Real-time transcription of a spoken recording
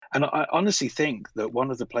And I honestly think that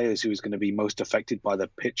one of the players who is going to be most affected by the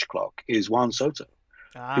pitch clock is Juan Soto,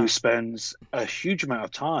 who Ah, spends a huge amount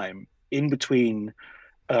of time in between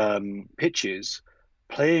pitches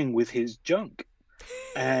playing with his junk.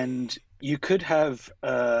 And you could have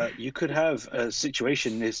a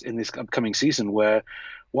situation this upcoming season where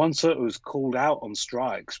Juan Soto is called out on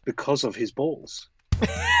strikes because of his balls.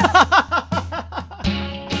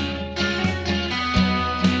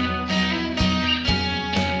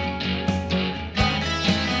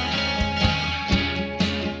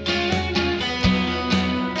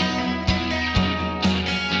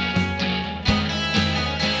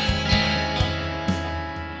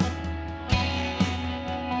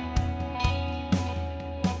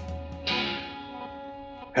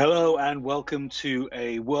 Hello and welcome to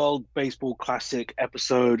a World Baseball Classic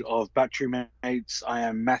episode of Battery Mates. I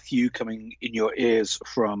am Matthew, coming in your ears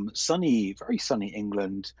from sunny, very sunny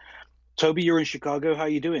England. Toby, you're in Chicago. How are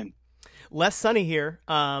you doing? less sunny here,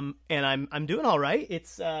 and I'm doing all right.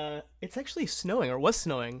 It's actually snowing, or was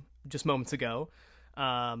snowing just moments ago.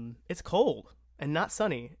 It's cold and not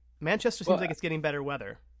sunny. Manchester seems Well, like it's getting better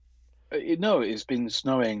weather. no, it's been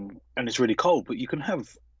snowing and it's really cold, but you can have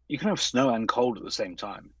snow and cold at the same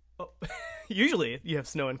time. Oh, usually, you have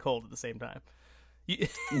snow and cold at the same time. You,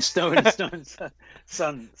 And snow and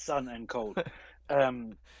sun and cold.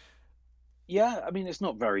 Um, yeah, I mean it's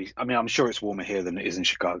not very. I mean, I'm sure it's warmer here than it is in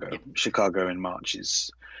Chicago. yeah, Chicago in March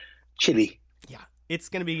is chilly. yeah. It's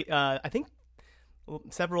gonna be. I think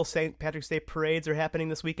several St. Patrick's Day parades are happening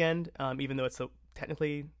this weekend. Even though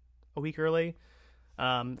technically a week early.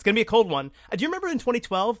 It's gonna be a cold one. Do you remember in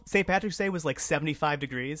 2012, St. Patrick's Day was like 75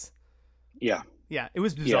 degrees? Yeah, Yeah, it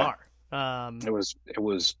was yeah. bizarre.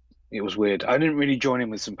 It was weird. I didn't really join in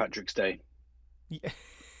with St. Patrick's Day. Yeah,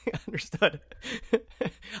 understood.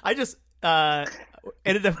 I just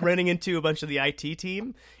ended up running into a bunch of the IT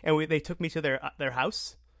team, and they took me to their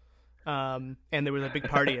house. And there was a big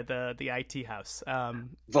party at the IT house.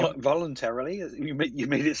 Voluntarily, you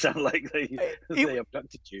made it sound like they It they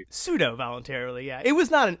abducted you. pseudo voluntarily, yeah. It was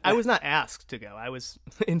not I was not asked to go. I was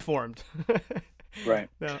informed. Right.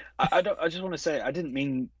 No, I don't. I just want to say I didn't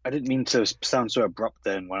mean to sound so abrupt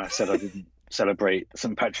then when I said I didn't celebrate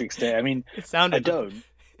St. Patrick's Day. I mean, it I sounded like. don't.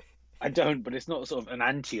 I don't, but it's not sort of an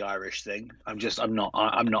anti-Irish thing. I'm not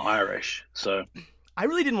Irish. So I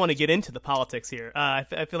really didn't want to get into the politics here. I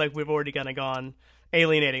feel like we've already kind of gone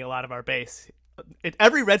alienating a lot of our base.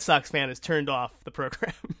 Every Red Sox fan has turned off the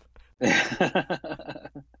program.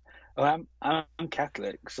 well, I'm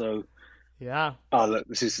Catholic, so Yeah. oh look,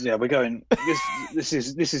 this is yeah, we're going this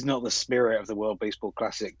is not the spirit of the World Baseball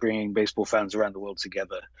Classic, bringing baseball fans around the world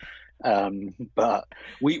together. But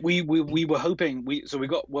we were hoping we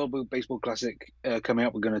got World Baseball Classic coming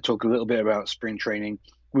up. We're going to talk a little bit about spring training.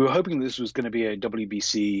 We were hoping this was going to be a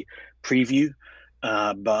WBC preview,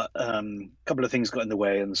 but a couple of things got in the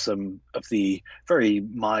way, and some of the very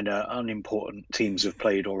minor, unimportant teams have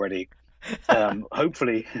played already.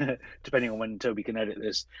 Hopefully, depending on when Toby can edit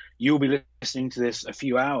this, you'll be listening to this a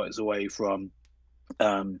few hours away from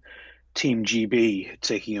um, Team GB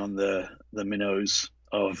taking on the minnows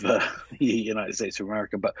of the United States of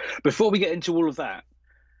America. But before we get into all of that,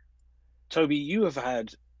 Toby, you have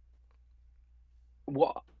had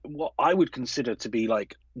what I would consider to be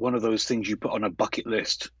like one of those things you put on a bucket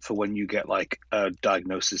list for when you get like a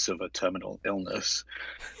diagnosis of a terminal illness.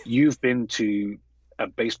 You've been to a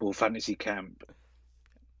baseball fantasy camp.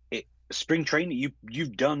 Spring training.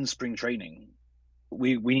 You've done spring training.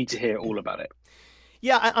 We need to hear all about it.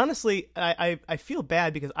 Yeah, honestly, I feel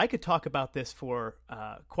bad because I could talk about this for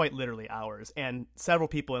quite literally hours, and several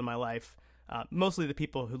people in my life, mostly the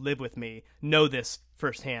people who live with me, know this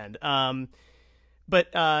firsthand. But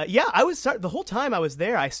yeah, the whole time I was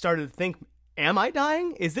there, I started to think, am I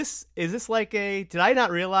dying? Is this like a? Did I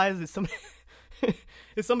not realize that somebody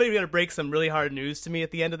is somebody going to break some really hard news to me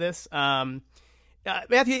at the end of this?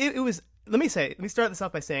 Matthew, it was. Let me start this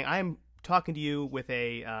off by saying I am talking to you with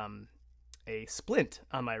a splint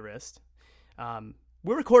on my wrist.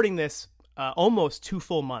 We're recording this almost 2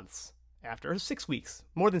 full months after, or 6 weeks,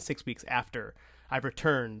 more than 6 weeks after I've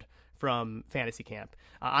returned from fantasy camp.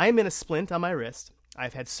 I'm in a splint on my wrist.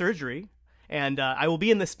 I've had surgery, and I will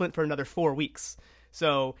be in this splint for another 4 weeks.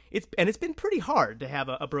 So it's been pretty hard to have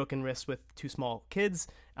a broken wrist with two small kids,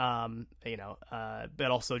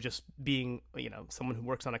 but also just being someone who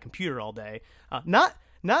works on a computer all day. Not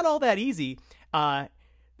all that easy.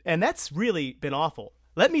 And that's really been awful.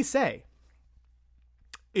 Let me say,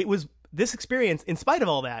 this experience, in spite of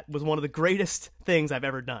all that, was one of the greatest things I've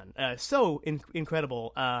ever done.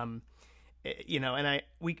 Incredible. And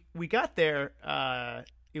we got there,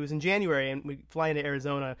 it was in January, and we fly into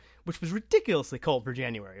Arizona, which was ridiculously cold for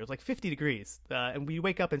January. It was like 50 degrees, and we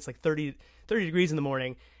wake up and it's like 30 degrees in the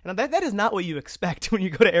morning, and that is not what you expect when you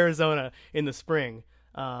go to Arizona in the spring,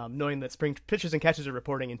 knowing that spring pitchers and catchers are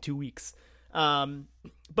reporting in 2 weeks.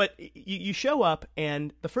 But you show up,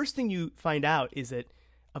 and the first thing you find out is that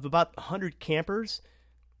of about 100 campers,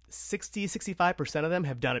 65% of them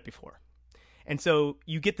have done it before. And so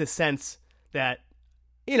you get this sense that,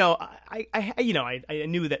 I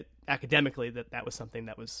knew that academically that was something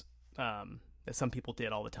that was, that some people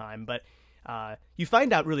did all the time, but you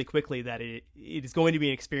find out really quickly that it is going to be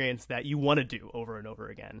an experience that you want to do over and over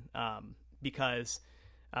again, because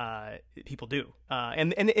people do.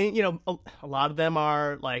 And a lot of them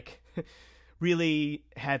are like really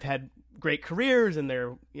have had great careers, and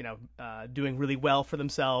they're, doing really well for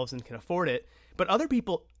themselves and can afford it. But other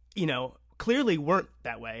people, clearly weren't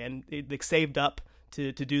that way, and they saved up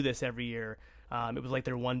to do this every year. It was like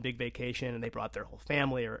their one big vacation, and they brought their whole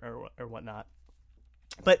family or whatnot.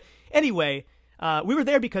 But anyway, we were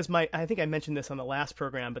there because I think I mentioned this on the last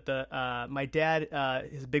program, but my dad,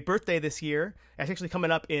 his big birthday this year, it's actually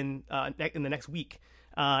coming up in the next week.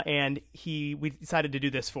 And we decided to do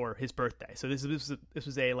this for his birthday. So this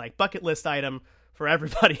was a like bucket list item for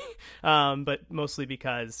everybody, but mostly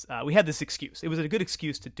because we had this excuse. It was a good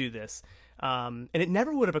excuse to do this, and it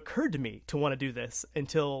never would have occurred to me to want to do this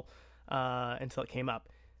until it came up.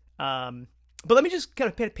 But let me just kind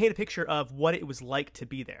of paint a picture of what it was like to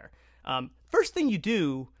be there. First thing you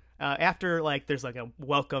do after, like, there's like a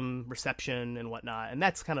welcome reception and whatnot, and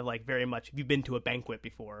that's kind of like very much, if you've been to a banquet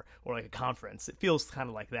before or like a conference, it feels kind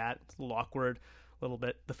of like that. It's a little awkward, a little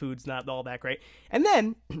bit. The food's not all that great. And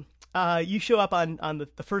then you show up on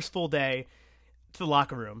the first full day to the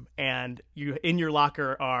locker room, and in your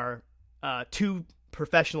locker are 2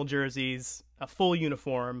 professional jerseys, a full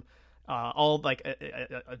uniform, all like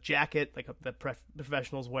a jacket like the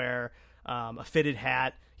professionals wear, a fitted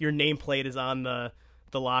hat. Your nameplate is on the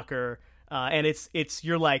locker, and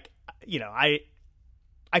you're like,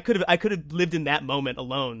 I could have lived in that moment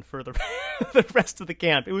alone for the the rest of the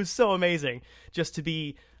camp. It was so amazing just to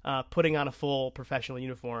be putting on a full professional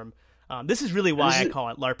uniform. This is really why I call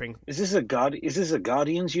it LARPing. Is this a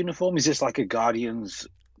Guardians uniform? Is this like a Guardians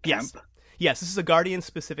camp? Yes, this is a Guardians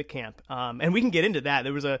specific camp, and we can get into that.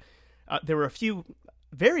 There were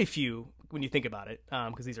very few, when you think about it,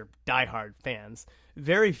 because these are diehard fans,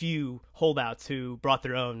 very few holdouts who brought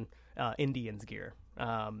their own Indians gear.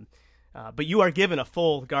 But you are given a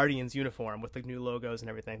full Guardians uniform with the new logos and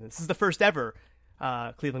everything. This is the first ever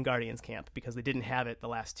Cleveland Guardians camp, because they didn't have it the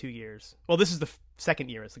last 2 years. Well, this is the second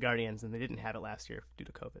year as the Guardians, and they didn't have it last year due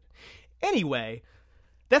to COVID. Anyway,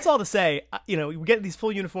 that's all to say, you get these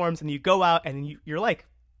full uniforms, and you go out, and you're like,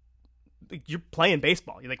 you're playing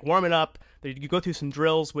baseball. You're like warming up. You go through some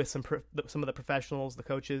drills with some of the professionals, the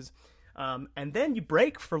coaches, and then you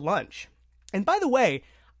break for lunch. And by the way,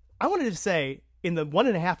 I wanted to say, in the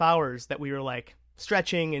 1.5 hours that we were like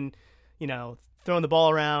stretching and throwing the ball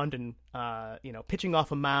around and pitching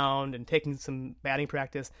off a mound and taking some batting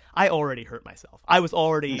practice, I already hurt myself. I was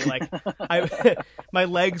already like, my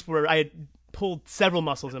legs were. I had pulled several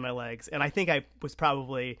muscles in my legs, and I think I was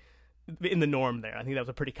probably in the norm there. I think that was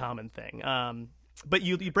a pretty common thing. But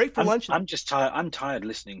you break for lunch. I'm just tired. I'm tired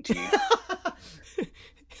listening to you.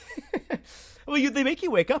 Well, they make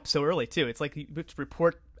you wake up so early too. It's like you have to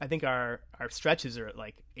report. I think our stretches are at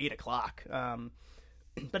like 8 o'clock.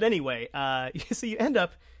 But anyway, so you end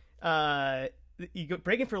up you go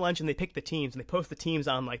breaking for lunch, and they pick the teams, and they post the teams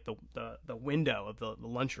on like the window of the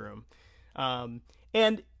lunchroom.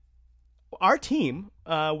 And our team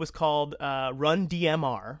was called Run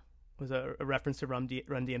DMR. Was a reference to Run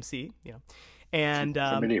DMC, and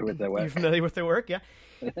familiar with their work. You're familiar with their work, yeah.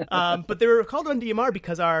 But they were called Run DMR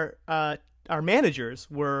because our managers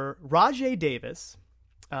were Rajay Davis.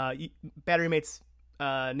 Battery Mates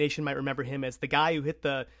Nation might remember him as the guy who hit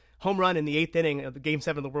the home run in the 8th inning of the Game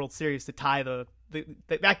 7 of the World Series to tie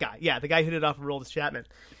that guy. Yeah, the guy who hit it off of Aroldis Chapman.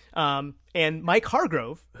 And Mike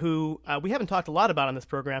Hargrove, who we haven't talked a lot about on this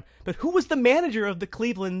program, but who was the manager of the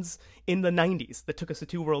Clevelands in the 90s that took us to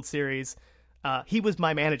 2 World Series. He was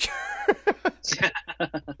my manager.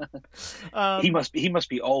 He must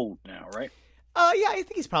be old now, right? Yeah, I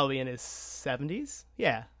think he's probably in his 70s.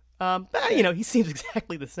 Yeah. But, he seems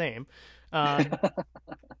exactly the same.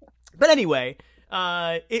 But anyway,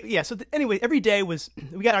 anyway, every day we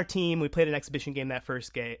got our team, we played an exhibition game that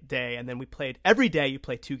first day, and then we played, every day you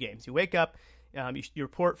play 2 games. You wake up, you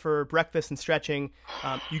report for breakfast and stretching,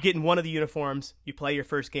 you get in one of the uniforms, you play your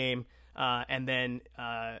first game, and then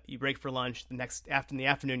you break for lunch. In the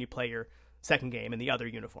afternoon you play second game in the other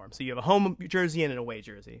uniform. So you have a home jersey and an away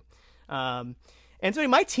jersey. And so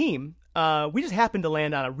my team, we just happened to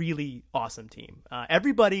land on a really awesome team.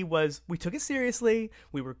 We took it seriously.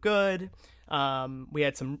 We were good. We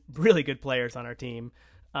had some really good players on our team.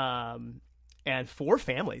 And four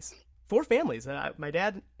families. My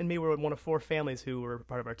dad and me were one of four families who were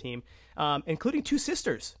part of our team, including two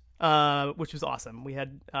sisters, which was awesome. We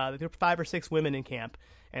had there were 5 or 6 women in camp,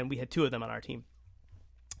 and we had 2 of them on our team.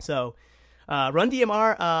 So Run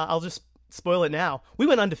DMR, I'll just spoil it now. We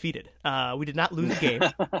went undefeated. We did not lose a game.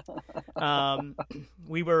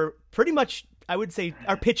 We were pretty much, I would say,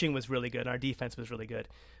 our pitching was really good. Our defense was really good.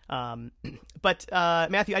 But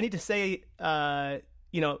Matthew, I need to say,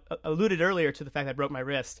 alluded earlier to the fact that I broke my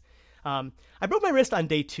wrist. I broke my wrist on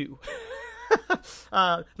day 2.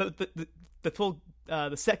 The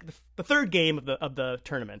third game of the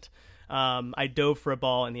tournament. I dove for a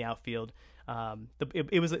ball in the outfield.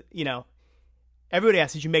 It was everybody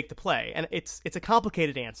asks, did you make the play? And it's a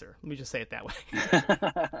complicated answer. Let me just say it that way.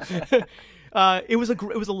 It was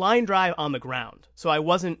a line drive on the ground, so I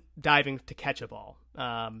wasn't diving to catch a ball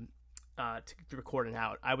to record an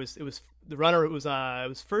out. It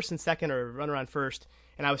was first and second, or runner on first,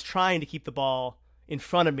 and I was trying to keep the ball in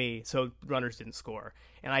front of me so runners didn't score.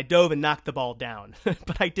 And I dove and knocked the ball down,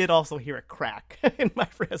 but I did also hear a crack in my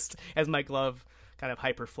wrist as my glove kind of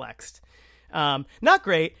hyper flexed. Not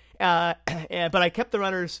great, but I kept the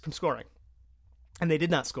runners from scoring, and they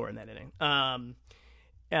did not score in that inning.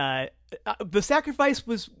 The sacrifice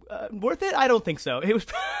was worth it? I don't think so. It was.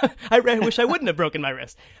 I wish I wouldn't have broken my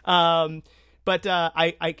wrist. But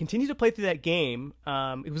I continued to play through that game.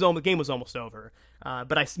 The game was almost over.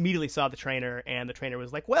 But I immediately saw the trainer, and the trainer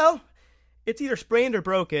was like, "Well, it's either sprained or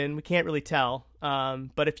broken. We can't really tell.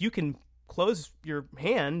 But if you can close your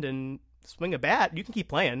hand and swing a bat, you can keep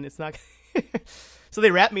playing. It's not." So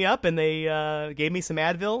they wrapped me up, and they gave me some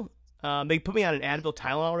Advil. They put me on an Advil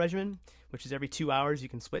Tylenol regimen, which is every 2 hours you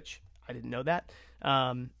can switch. I didn't know that,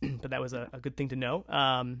 but that was a good thing to know.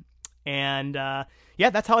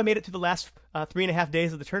 That's how I made it through the last 3.5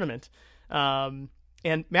 days of the tournament.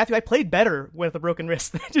 And Matthew, I played better with a broken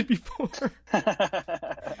wrist than I did before,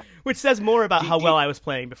 which says more about how well I was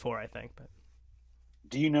playing before, I think. But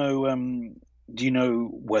do you know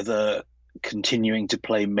whether continuing to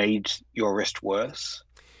play made your wrist worse?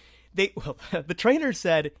 The trainer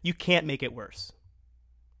said you can't make it worse.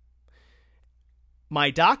 My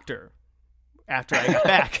doctor, after I got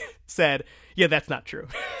back, said, "Yeah, that's not true."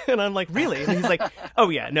 And I'm like, "Really?" And he's like, "Oh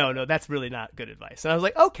yeah, no, that's really not good advice." And I was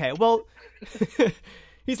like, "Okay, well,"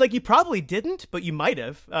 he's like, "You probably didn't, but you might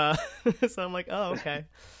have." So I'm like, "Oh, okay."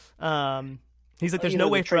 He's like, "There's no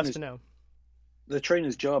way for us to know." The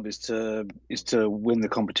trainer's job is to win the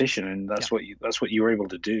competition, and that's what you were able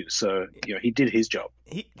to do. So he did his job.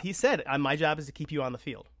 He said, "My job is to keep you on the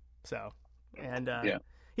field." So, and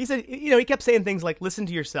he said, he kept saying things like, "Listen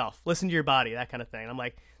to yourself, listen to your body," that kind of thing. And I'm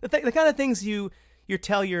like, the kind of things you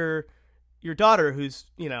tell your daughter who's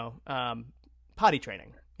potty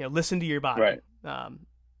training. Listen to your body. Right.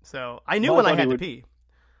 So I knew when I had to pee.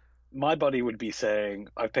 My body would be saying,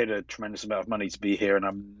 "I've paid a tremendous amount of money to be here, and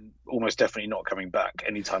I'm almost definitely not coming back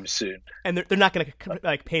anytime soon." And they're not going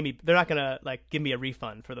to pay me. They're not going to give me a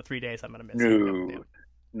refund for the 3 days I'm going to miss.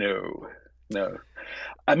 No.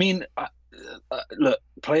 I mean, look,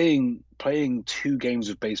 playing 2 games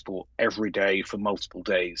of baseball every day for multiple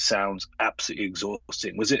days sounds absolutely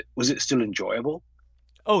exhausting. Was it still enjoyable?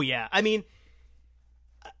 Oh yeah. I mean,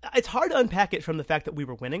 it's hard to unpack it from the fact that we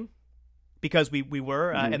were winning. Because we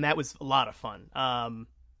were, and that was a lot of fun.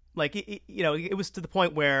 It was to the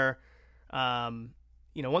point where,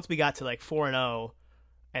 once we got to 4-0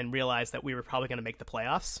 and realized that we were probably going to make the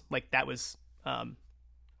playoffs, that was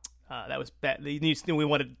bad. We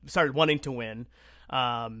started wanting to win,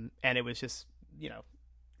 and it was just,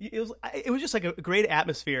 it was just like a great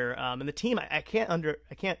atmosphere. And the team, I can't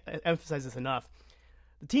emphasize this enough.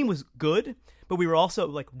 The team was good, but we were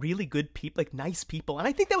also really good people, nice people. And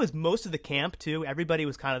I think that was most of the camp too. Everybody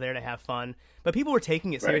was kind of there to have fun, but people were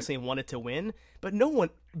taking it seriously and wanted to win. But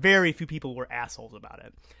very few people were assholes about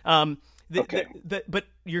it. But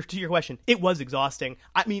to your question, it was exhausting.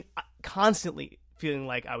 I mean, constantly feeling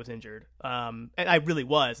like I was injured. And I really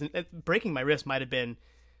was. And breaking my wrist might have been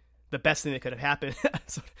the best thing that could have happened.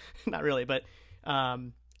 So, not really, but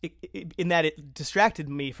in that it distracted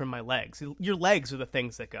me from my legs. Your legs are the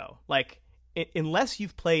things that go. Unless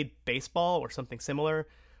you've played baseball or something similar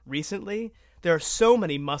recently, there are so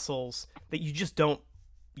many muscles that you just don't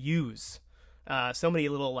use. So many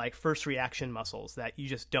little first reaction muscles that you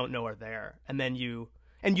just don't know are there. And you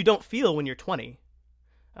don't feel when you're 20.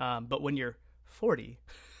 But when you're 40,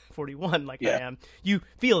 41 like I Yeah. am, you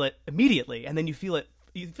feel it immediately, and then you feel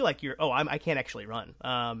like you're, I can't actually run.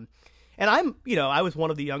 And I was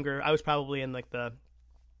one of the younger. I was probably in like the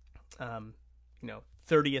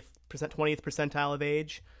 30th 20th percentile of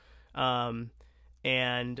age,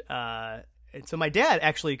 and so my dad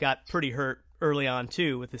actually got pretty hurt early on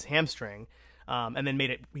too with his hamstring, and then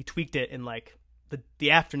he tweaked it in like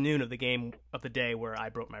the afternoon of the game of the day where I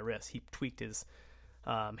broke my wrist. He tweaked his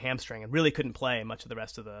hamstring and really couldn't play much of the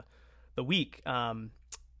rest of the week. And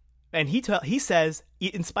he says,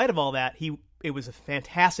 in spite of all that, it was a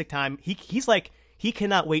fantastic time. He's like, he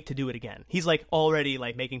cannot wait to do it again. He's like already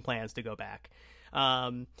like making plans to go back.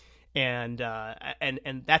 And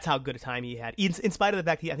that's how good a time he had. In spite of the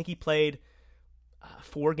fact I think he played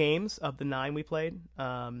 4 games of the 9 we played.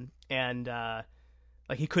 And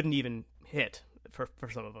like he couldn't even hit for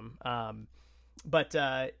some of them. But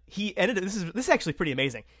he ended up, this is actually pretty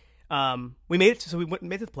amazing. We made it, so we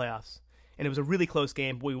made it to the playoffs, and it was a really close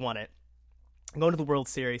game, but we won it. Going to the World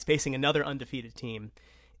Series, facing another undefeated team,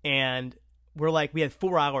 and we had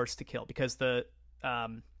 4 hours to kill because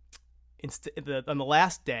on the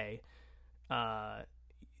last day,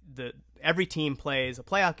 every team plays a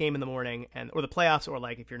playoff game in the morning, or the playoffs, or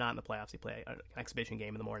like if you're not in the playoffs, you play an exhibition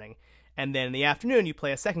game in the morning, and then in the afternoon you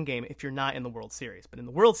play a second game if you're not in the World Series. But in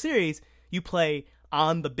the World Series, you play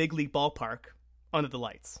on the big league ballpark under the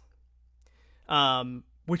lights,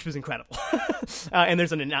 which was incredible. And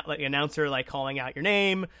there's an announcer like calling out your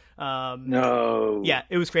name. No. Yeah,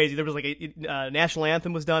 it was crazy. There was like a national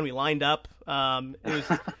anthem was done. We lined up. It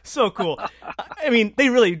was so cool. I mean, they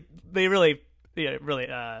really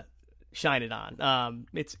shine it on.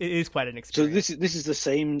 It is quite an experience. So this is the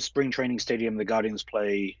same spring training stadium the Guardians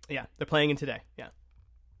play. Yeah, they're playing in today. Yeah.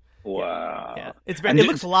 Wow. Yeah. It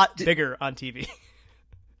looks a lot bigger on TV.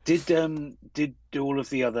 Did all of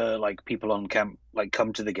the other like people on camp like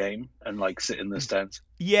come to the game and like sit in the stands?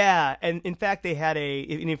 Yeah, and in fact they had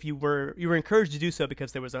if you were encouraged to do so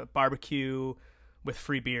because there was a barbecue with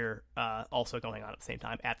free beer also going on at the same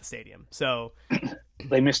time at the stadium. So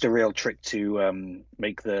they missed a real trick to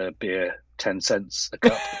make the beer 10 cents a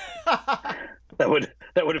cup. that would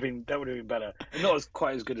have been better. Not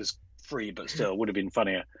quite as good as free, but still would have been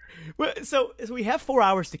funnier. Well, so we have 4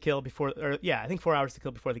 hours to kill before, I think 4 hours to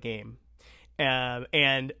kill before the game.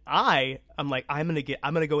 And I'm like, I'm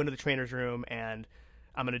gonna go into the trainer's room and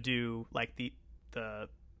I'm gonna do like the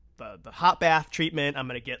hot bath treatment. I'm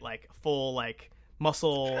gonna get like full like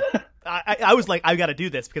muscle. I was like, I got to do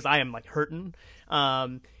this because I am like hurting.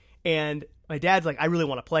 And my dad's like, I really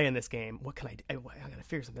want to play in this game. What can I do? I got to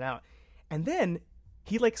figure something out. And then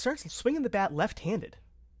he like starts swinging the bat left-handed.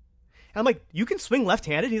 And I'm like, you can swing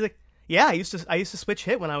left-handed? He's like, yeah, I used to switch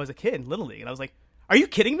hit when I was a kid in Little League. And I was like, are you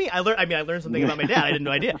kidding me? I learned something about my dad. I had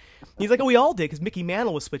no idea. He's like, oh, we all did because Mickey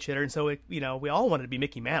Mantle was switch hitter, and so we all wanted to be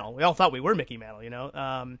Mickey Mantle. We all thought we were Mickey Mantle,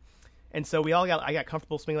 and so I got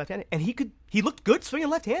comfortable swinging left-handed, and he looked good swinging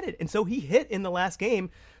left-handed, and so he hit in the last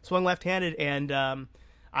game, swung left-handed, and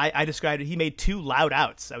I described it. He made 2 loud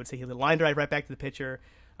outs. I would say he had a line drive right back to the pitcher,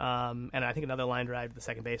 and I think another line drive to the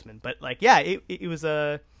second baseman. But like, yeah, it was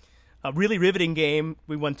a really riveting game.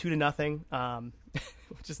 We won 2-0,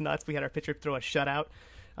 which is nuts. We had our pitcher throw a shutout,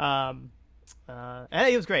 and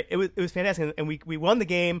it was great. It was fantastic, and we won the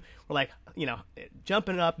game. We're like,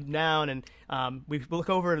 jumping up and down, and we look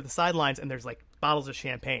over to the sidelines, and there's like bottles of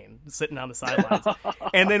champagne sitting on the sidelines,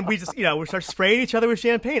 and then we just we start spraying each other with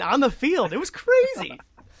champagne on the field. It was crazy.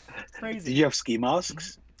 Did you have ski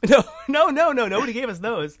masks? No. Nobody gave us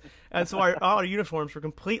those, and so all our uniforms were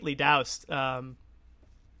completely doused.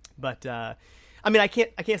 But I mean, I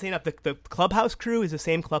can't say enough. The clubhouse crew is the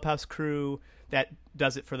same clubhouse crew that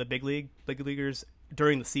does it for the big leaguers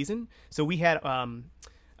during the season. So we had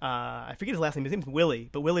I forget his last name. His name's Willie,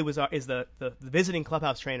 but Willie is the visiting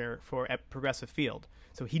clubhouse trainer at Progressive Field.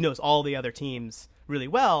 So he knows all the other teams really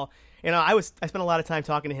well. And I spent a lot of time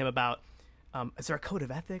talking to him about is there a code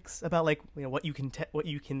of ethics about like what you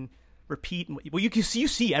can repeat and you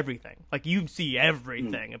see everything. Like you see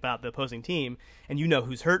everything about the opposing team, and you know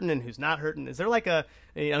who's hurting and who's not hurting. Is there like an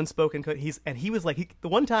unspoken code? He was like the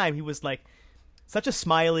one time he was like such a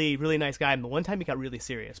smiley, really nice guy, and the one time he got really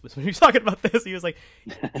serious was when he was talking about this. He was like,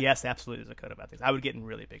 "Yes, absolutely, there's a code of ethics. I would get in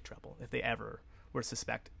really big trouble if they ever were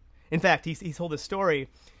suspected." In fact, he told this story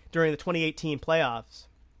during the 2018 playoffs.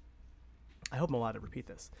 I hope I'm allowed to repeat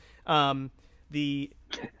this. The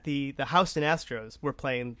Houston Astros were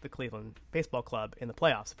playing the Cleveland Baseball Club in the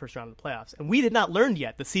playoffs, the first round of the playoffs. And we had not learned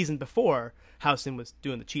yet the season before Houston was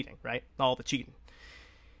doing the cheating, right? All the cheating.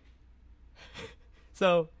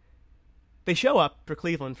 So they show up for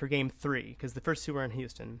Cleveland for game 3 because the first 2 were in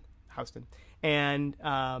Houston. Houston, and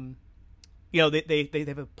you know, they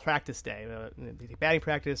have a practice day, they take batting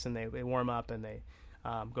practice, and they warm up, and they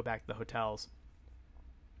go back to the hotels.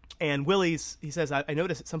 And he says, I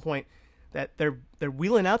noticed at some point that they're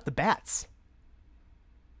wheeling out the bats,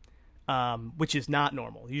 which is not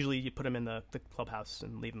normal. Usually you put them in the clubhouse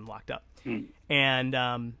and leave them locked up. And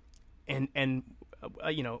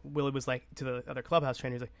you know, Willie was like to the other clubhouse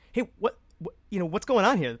trainer, he's like, hey, what you know, what's going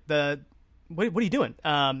on here? What are you doing?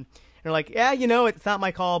 And they're like, yeah, you know, it's not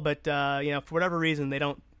my call, but you know, for whatever reason, they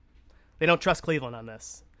don't trust Cleveland on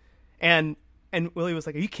this. And Willie was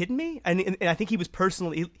like, are you kidding me? And I think he was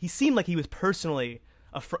he seemed like he was personally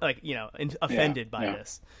offended by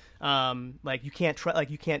this. Like you can't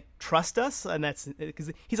trust us, and that's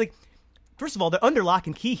because he's like, first of all, they're under lock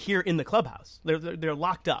and key here in the clubhouse. They're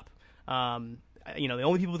locked up. You know, the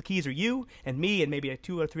only people with the keys are you and me and maybe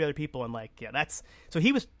 2 or 3 other people. And like, yeah, that's so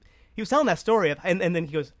he was telling that story and then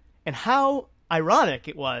he goes, and how ironic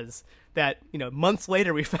it was that, you know, months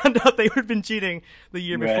later we found out they had been cheating the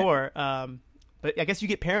year before. But I guess you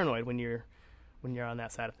get paranoid when you're on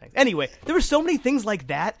that side of things. Anyway, there were so many things like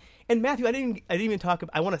that. And Matthew, I didn't even talk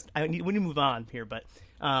about. We need to move on here, but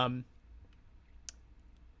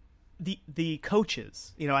the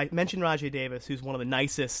coaches. You know, I mentioned Rajay Davis, who's one of the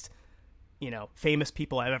nicest, you know, famous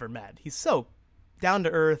people I've ever met. He's so down to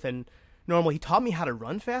earth and normal. He taught me how to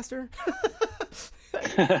run faster.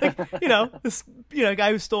 Like, you know, this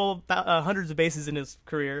guy who stole hundreds of bases in his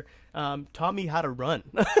career taught me how to run.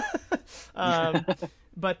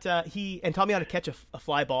 But he taught me how to catch a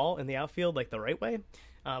fly ball in the outfield like the right way,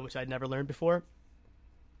 which I'd never learned before.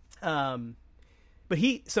 But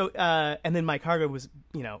and then Mike Hargrove was,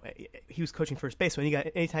 you know, he was coaching first base. So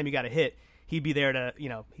anytime you got a hit, he'd be there to, you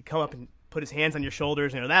know, he'd come up and put his hands on your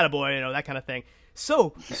shoulders, you know, that a boy, you know, that kind of thing.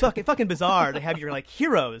 So fucking bizarre to have your like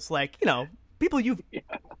heroes, like, you know, people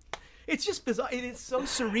it's just bizarre. It is so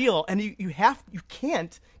surreal, and you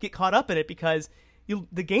can't get caught up in it because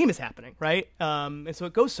the game is happening, right? And so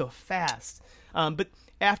it goes so fast. But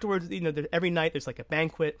afterwards, you know, every night there's like a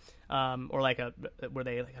banquet, or like where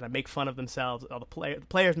they kind of make fun of themselves. All the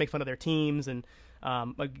players make fun of their teams and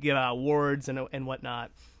give out awards and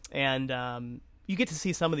whatnot. And you get to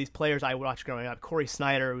see some of these players I watched growing up. Corey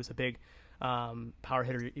Snyder was a big power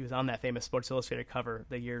hitter. He was on that famous Sports Illustrated cover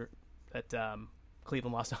the year that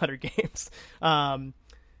Cleveland lost 100 games.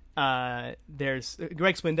 There's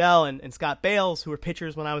Greg Swindell and Scott Bales, who were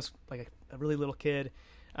pitchers when I was like a really little kid.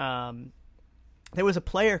 There was a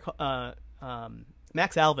player,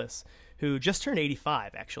 Max Alvis, who just turned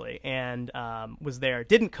 85 actually, and was there.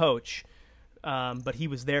 Didn't coach, but he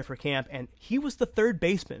was there for camp, and he was the third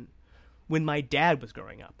baseman when my dad was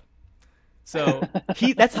growing up. So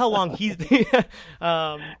that's how long he's,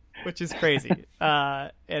 which is crazy.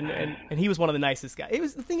 And he was one of the nicest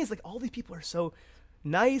guys. The thing is, like, all these people are so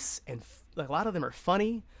nice, and like a lot of them are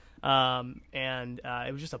funny. And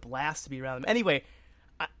it was just a blast to be around them. Anyway.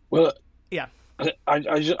 Yeah. I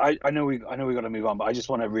know we got to move on, but I just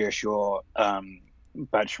want to reassure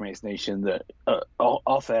Batchmates Nation that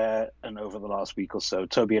off air and over the last week or so,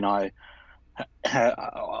 Toby and I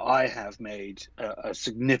have made a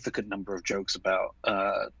significant number of jokes about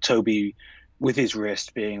Toby with his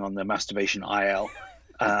wrist being on the masturbation IL.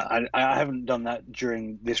 I haven't done that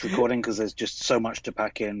during this recording because there's just so much to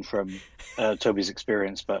pack in from Toby's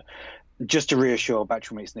experience, but just to reassure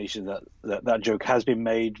Batchmates Nation that joke has been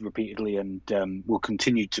made repeatedly and will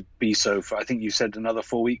continue to be so for, I think you said, another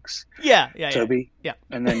 4 weeks. Yeah, Toby. Yeah.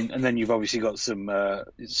 And then you've obviously got some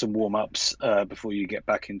warm ups before you get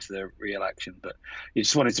back into the real action. But you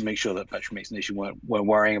just wanted to make sure that Batchmates Nation weren't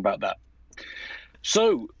worrying about that.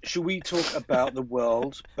 So, should we talk about the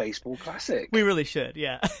World Baseball Classic? We really should.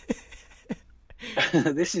 Yeah.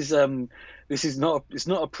 This is not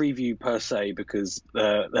a preview per se because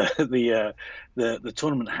the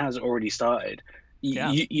tournament has already started.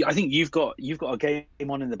 I think you've got a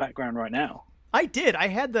game on in the background right now. I did. I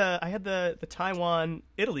had the Taiwan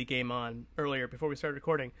Italy game on earlier before we started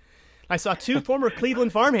recording. I saw 2 former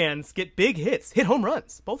Cleveland farmhands get big hits, hit home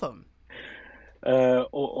runs, both of them.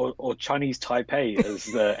 Or Chinese Taipei, as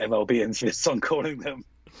the MLB insists on calling them.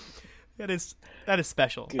 That is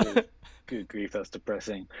special. Good grief, that's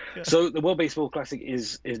depressing. Yeah. So the World Baseball Classic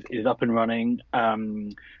is up and running.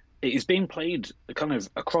 It is being played kind of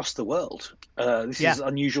across the world. This is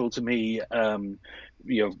unusual to me.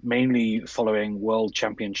 Mainly following World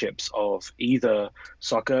Championships of either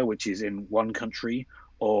soccer, which is in one country,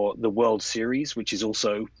 or the World Series, which is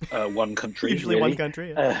also one country. Usually really. One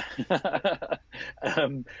country. Yeah.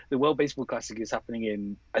 The World Baseball Classic is happening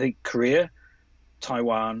in, I think, Korea,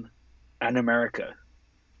 Taiwan, and America.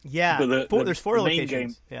 Yeah, there's 4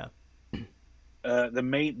 locations. the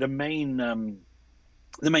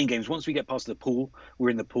main games. Once we get past the pool, we're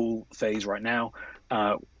in the pool phase right now.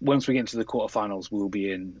 Once we get into the quarterfinals, we'll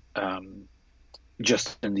be in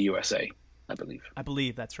just in the USA, I believe. I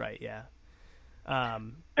believe that's right. Yeah.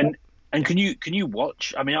 And can you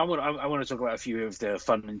watch? I mean, I want to talk about a few of the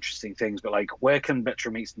fun, interesting things, but like, where can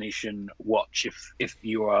Betro Meets Nation watch if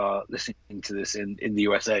you are listening to this in the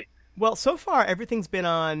USA? Well, so far everything's been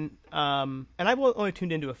on, and I've only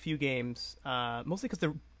tuned into a few games, mostly because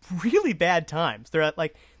they're really bad times. They're at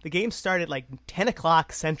like the games start at like 10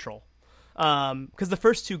 o'clock Central, because the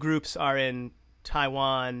first two groups are in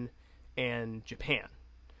Taiwan and Japan,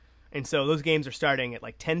 and so those games are starting at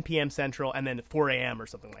like 10 p.m. Central and then at 4 a.m. or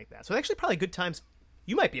something like that. So actually, probably good times.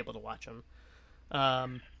 You might be able to watch them.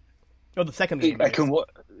 The second game. I can.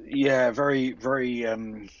 Yeah, very, very.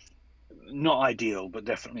 Not ideal, but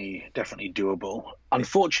definitely doable.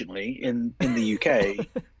 Unfortunately, in the UK,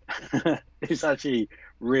 it's actually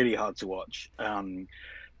really hard to watch. I mean,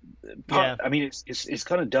 it's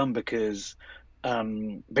kind of dumb because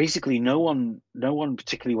basically no one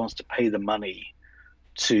particularly wants to pay the money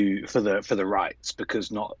for the rights,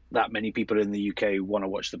 because not that many people in the UK want to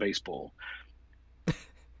watch the baseball.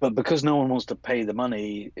 But because no one wants to pay the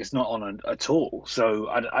money, it's not on at all. So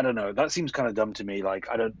I don't know. That seems kind of dumb to me. Like,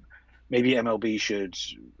 maybe MLB should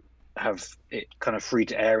have it kind of free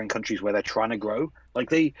to air in countries where they're trying to grow. Like,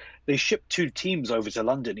 they ship two teams over to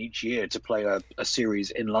London each year to play a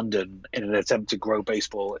series in London in an attempt to grow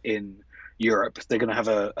baseball in Europe. They're going to have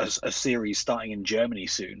a series starting in Germany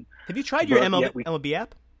soon. Have you tried your MLB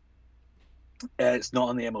app? It's not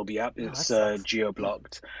on the MLB app. It's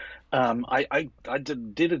geo-blocked. I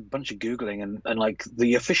did a bunch of Googling, and like,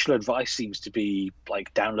 the official advice seems to be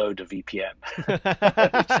like, download a VPN.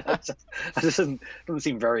 It doesn't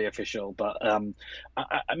seem very official, but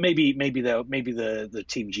maybe the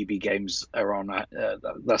Team GB games are on.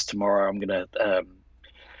 That's tomorrow. I'm gonna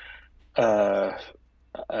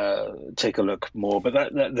take a look more.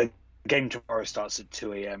 But the game tomorrow starts at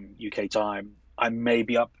 2 a.m. UK time. I may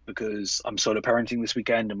be up because I'm solo parenting this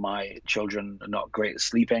weekend and my children are not great at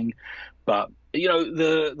sleeping. But,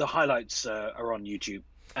 the highlights are on YouTube,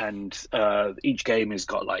 and each game has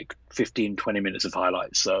got like 15-20 minutes of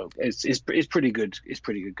highlights. So it's pretty good. It's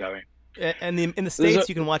pretty good going. And in the States,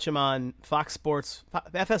 you can watch them on Fox Sports,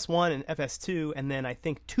 FS1 and FS2, and then I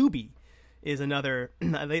think Tubi is another,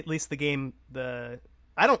 at least the game,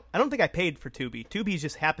 I don't think I paid for Tubi. Tubi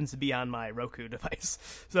just happens to be on my Roku device,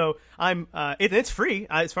 so it's free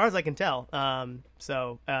as far as I can tell.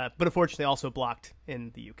 But unfortunately, also blocked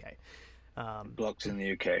in the UK. Blocked in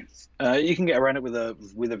the UK. You can get around it with a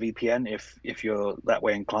VPN if you're that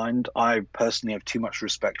way inclined. I personally have too much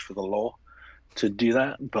respect for the law to do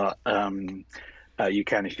that, but you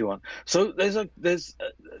can if you want. So there's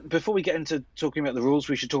before we get into talking about the rules,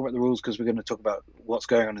 we should talk about the rules, because we're going to talk about what's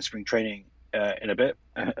going on in spring training in a bit,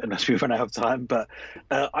 unless we run out of time. But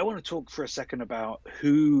I want to talk for a second about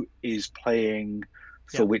who is playing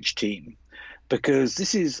for which team, because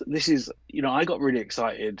this is I got really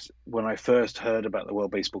excited when I first heard about the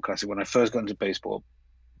World Baseball Classic, when I first got into baseball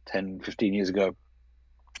 10-15 years ago,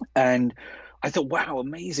 and I thought, wow,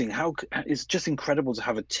 amazing! It's just incredible to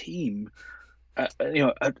have a team, a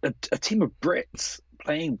team of Brits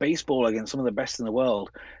playing baseball against some of the best in the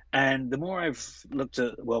world. And the more I've looked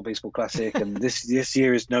at World Baseball Classic, and this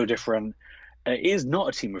year is no different, it is not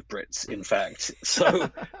a team of Brits, in fact.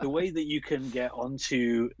 So the way that you can get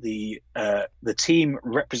onto the team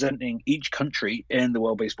representing each country in the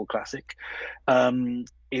World Baseball Classic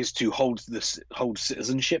is to hold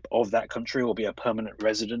citizenship of that country, or be a permanent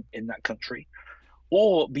resident in that country,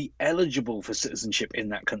 or be eligible for citizenship in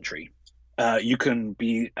that country. You can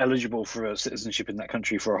be eligible for citizenship in that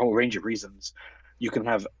country for a whole range of reasons. You can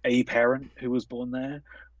have a parent who was born there.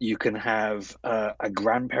 You can have a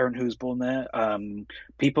grandparent who was born there.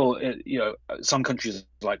 Some countries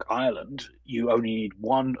like Ireland, you only need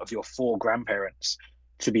one of your 4 grandparents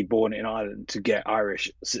to be born in Ireland to get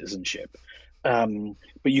Irish citizenship.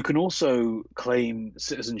 But you can also claim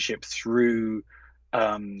citizenship through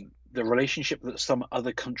the relationship that some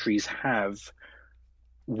other countries have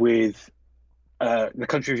with the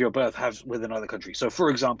country of your birth has with another country. So, for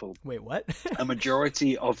example, wait, what? A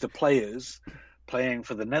majority of the players playing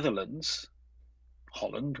for the Netherlands,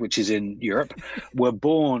 Holland, which is in Europe, were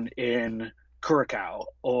born in Curacao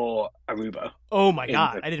or Aruba. Oh my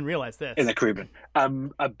God, I didn't realize this. In the Caribbean.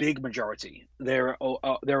 A big majority. There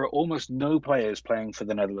are almost no players playing for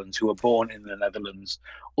the Netherlands who are born in the Netherlands.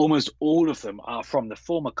 Almost all of them are from the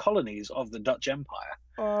former colonies of the Dutch Empire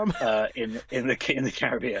in the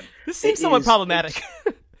Caribbean. This seems somewhat problematic.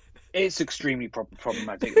 It's extremely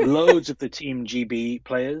problematic. Loads of the Team GB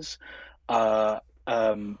players are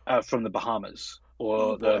from the Bahamas Oh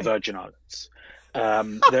or the boy. Virgin Islands.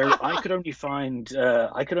 I could only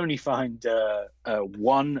find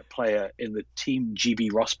one player in the Team GB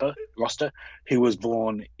roster who was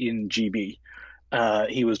born in GB.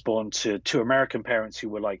 He was born to two American parents who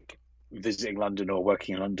were like visiting London or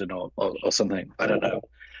working in London or something. I don't know.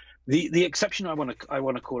 The exception I want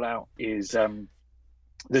to call out is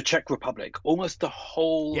the Czech Republic. Almost the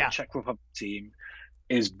whole Yeah. Czech Republic team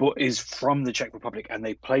is from the Czech Republic, and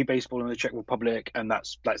they play baseball in the Czech Republic, and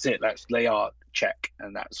that's it. They are Czech,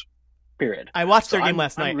 and that's period. I watched So their game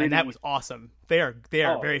last I'm night, and that really was awesome. They are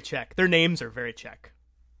oh very Czech. Their names are very Czech.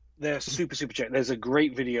 they're super Czech. There's a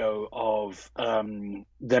great video of them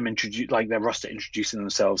introduce like their roster introducing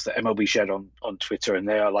themselves that MLB shared on Twitter, and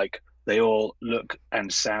they are like they all look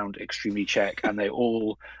and sound extremely Czech, and they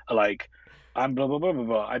all are like I'm blah blah blah blah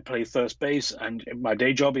blah. I play first base, and my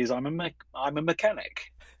day job is I'm a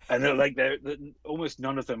mechanic. And they're almost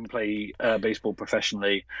none of them play baseball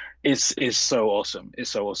professionally. Is so awesome.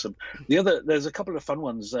 It's so awesome. There's a couple of fun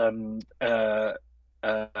ones.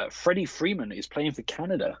 Freddie Freeman is playing for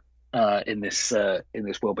Canada in this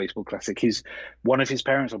World Baseball Classic. One of his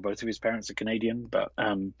parents or both of his parents are Canadian, but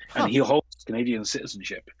and Huh. he holds Canadian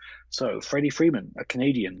citizenship. So Freddie Freeman, a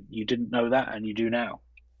Canadian, you didn't know that, and you do now.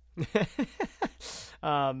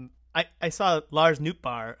 I saw Lars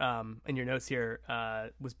Nootbaar in your notes here.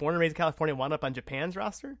 Was born and raised in California, wound up on Japan's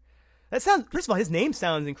roster. That sounds. First of all, his name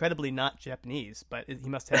sounds incredibly not Japanese, but he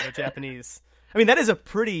must have a Japanese. I mean, that is a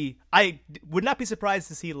pretty. I would not be surprised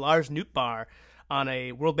to see Lars Nootbaar on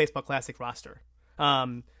a World Baseball Classic roster,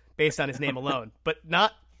 based on his name alone, but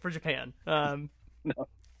not for Japan.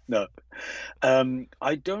 No,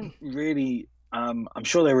 I don't really. I'm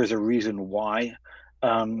sure there is a reason why.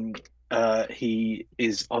 He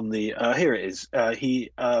is on the. Here it is.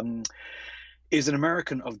 He is an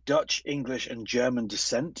American of Dutch, English, and German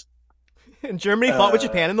descent. And Germany fought with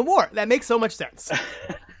Japan in the war. That makes so much sense.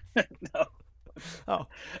 No. Oh,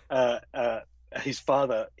 His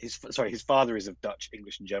father is of Dutch,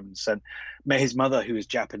 English, and German descent. Met his mother, who is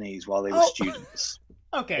Japanese, while they were students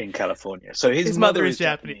okay. in California. So his mother is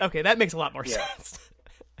Japanese. Okay, that makes a lot more Yeah. sense.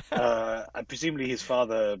 Presumably his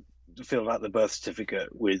father filled out the birth certificate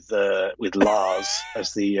with Lars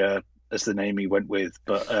as the name he went with.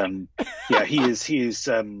 But yeah, he is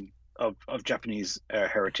of Japanese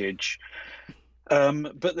heritage. So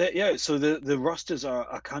the rosters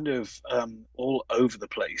are kind of all over the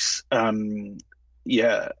place.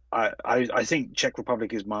 Yeah, I think Czech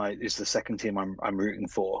Republic is the second team I'm rooting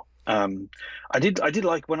for. I did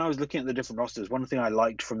like when I was looking at the different rosters. One thing I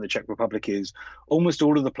liked from the Czech Republic is almost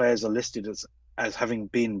all of the players are listed as having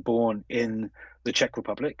been born in the Czech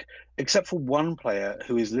Republic, except for one player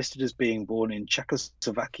who is listed as being born in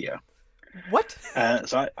Czechoslovakia. What?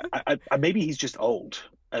 So I maybe he's just old,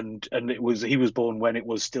 and he was born when it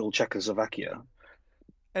was still Czechoslovakia.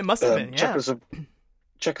 It must have been, yeah.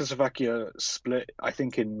 Czechoslovakia split, I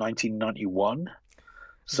think, in 1991.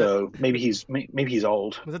 So maybe he's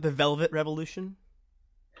old. Was it the Velvet Revolution?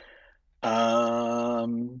 Yeah,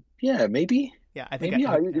 maybe. Yeah, I think.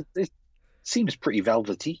 Maybe it seems pretty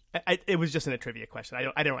velvety. It was just in a trivia question.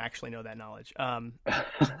 I don't actually know that knowledge.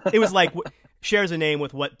 It was like shares a name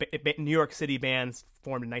with what New York City bands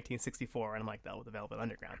formed in 1964, and I'm like, oh, the Velvet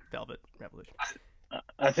Underground, Velvet Revolution.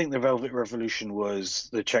 I think the Velvet Revolution was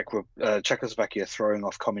the Czechoslovakia throwing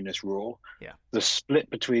off communist rule. Yeah. The split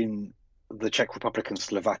between the Czech Republic and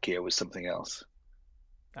Slovakia was something else.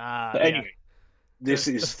 But anyway, this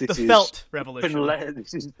is the Felt Revolution.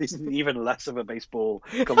 This is even less of a baseball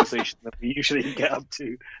conversation than we usually get up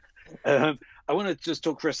to. I want to just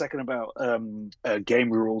talk for a second about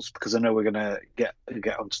game rules, because I know we're going to get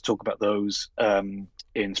on to talk about those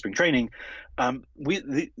in spring training.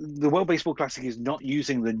 The World Baseball Classic is not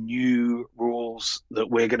using the new rules that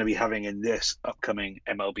we're going to be having in this upcoming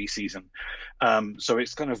MLB season. So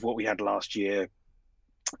it's kind of what we had last year.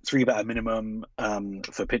 3 batter minimum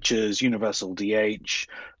for pitchers, universal DH,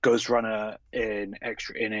 ghost runner in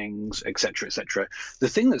extra innings, etc., etc. The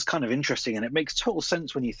thing that's kind of interesting, and it makes total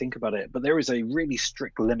sense when you think about it, but there is a really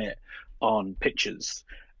strict limit on pitches.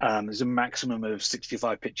 There's a maximum of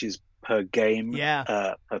 65 pitches per game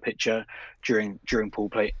per pitcher during pool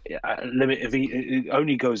play. It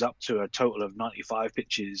only goes up to a total of 95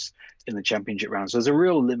 pitches in the championship round. So there's a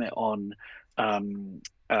real limit on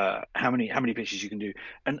how many pitches you can do.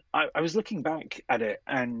 And I was looking back at it,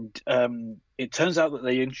 and it turns out that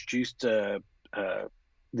they introduced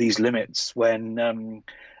these limits when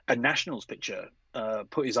a Nationals pitcher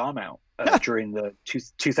put his arm out during the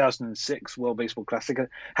 2006 World Baseball Classic.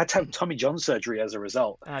 Had to have Tommy John surgery as a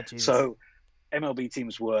result. Ah, Jesus. So MLB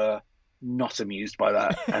teams were not amused by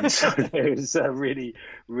that, and so there was a really,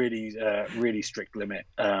 really strict limit.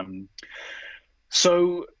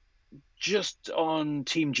 So just on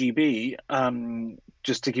Team GB,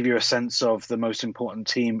 just to give you a sense of the most important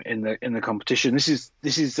team in the competition, this is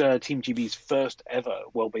Team GB's first ever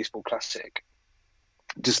World Baseball Classic,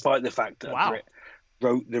 despite the fact that Brit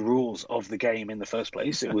wrote the rules of the game in the first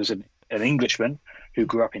place. It was an Englishman who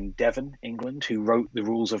grew up in Devon, England, who wrote the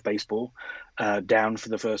rules of baseball down for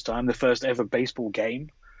the first time. The first ever baseball game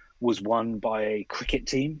was won by a cricket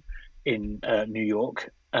team in New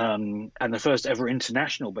York. And the first ever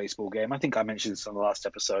international baseball game, I think I mentioned this on the last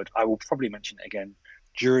episode. I will probably mention it again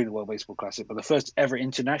during the World Baseball Classic, but the first ever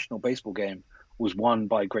international baseball game was won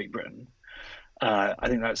by Great Britain. I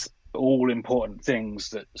think that's all important things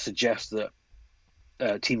that suggest that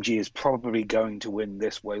Team G is probably going to win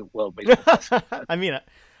this World Baseball Classic. I mean,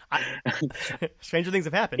 stranger things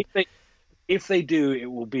have happened. If they do, it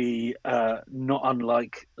will be not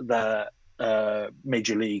unlike the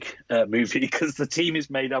Major League movie, because the team is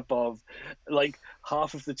made up of, like,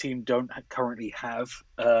 half of the team don't currently have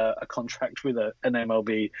a contract with an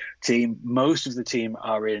MLB team. Most of the team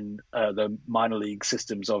are in the minor league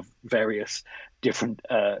systems of various different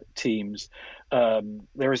teams.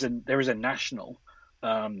 There is a national.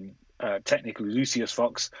 Technically, Lucius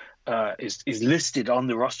Fox is listed on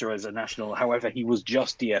the roster as a national. However, he was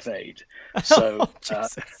just DFA'd. So,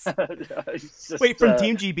 wait, from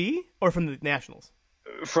Team GB or from the Nationals?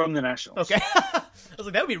 From the Nationals. Okay, I was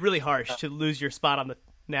like, that would be really harsh to lose your spot on the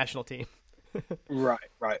national team. Right.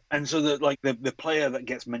 And so the player that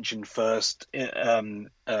gets mentioned first is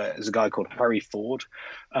a guy called Harry Ford.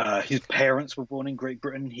 His parents were born in Great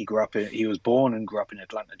Britain. He was born and grew up in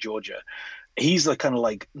Atlanta, Georgia. He's the kind of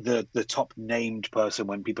like the top named person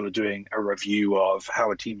when people are doing a review of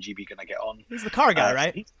how a Team GB going to get on. He's the car guy,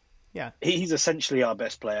 right? Yeah. He's essentially our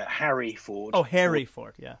best player, Harry Ford. Oh, Harry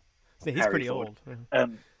Ford, yeah. He's Harry pretty Ford.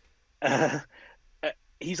 old.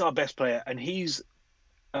 He's our best player, and he's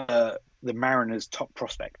the Mariners' top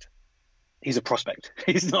prospect. He's a prospect.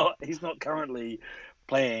 He's not currently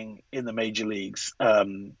playing in the major leagues.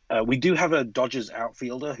 We do have a Dodgers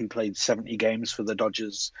outfielder who played 70 games for the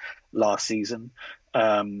Dodgers last season.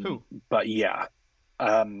 Who? But yeah,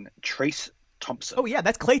 Trace Thompson. Oh yeah,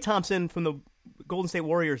 that's Klay Thompson from the Golden State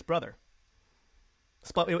Warriors' brother.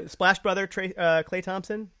 Splash brother, Klay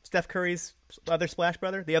Thompson, Steph Curry's other Splash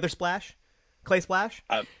brother, the other Splash, Klay Splash.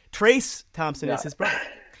 Trace Thompson is his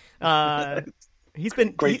brother. He's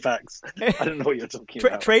been facts. I don't know what you're talking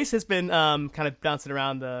about. Trace has been kind of bouncing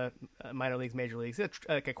around the minor leagues, major leagues,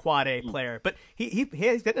 like a quad A player. But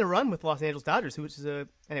he's getting a run with Los Angeles Dodgers, which is a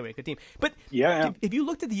good team. But if you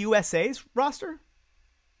looked at the USA's roster,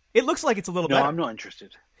 it looks like it's a little better. No, I'm not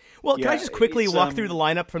interested. Well, can I just quickly walk through the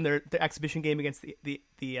lineup from their exhibition game against the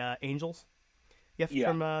Angels?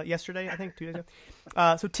 From yesterday, I think, 2 days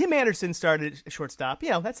ago. So Tim Anderson started shortstop.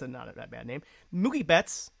 Yeah, that's not that bad name. Mookie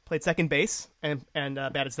Betts played second base and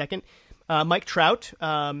batted second. Mike Trout,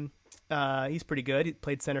 he's pretty good. He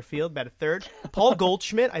played center field, batted third. Paul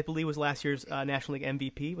Goldschmidt, I believe, was last year's National League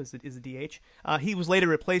MVP. Is a DH. He was later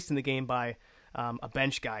replaced in the game by a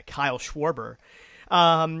bench guy, Kyle Schwarber.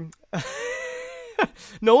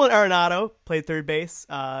 Nolan Arenado played third base.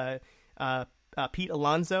 Pete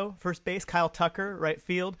Alonso, first base. Kyle Tucker, right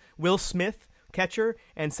field. Will Smith, catcher,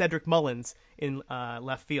 and Cedric Mullins in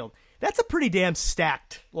left field. That's a pretty damn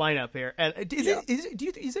stacked lineup here. And is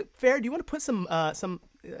it fair? Do you want to put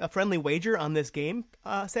a friendly wager on this game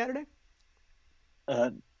Saturday?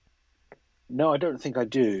 No, I don't think I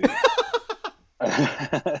do.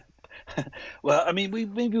 Well, I mean,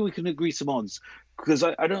 maybe we can agree some odds, because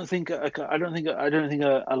I don't think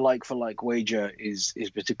a like for like wager is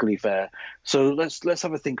particularly fair. So let's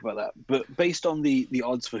have a think about that. But based on the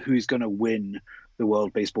odds for who's going to win the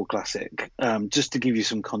World Baseball Classic, just to give you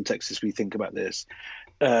some context as we think about this,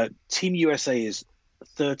 Team USA is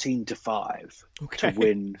 13-5 to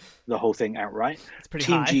win the whole thing outright. That's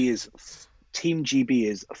pretty high. Team GB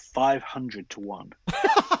is 500-1.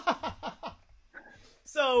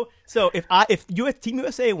 So if Team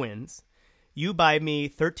USA wins, you buy me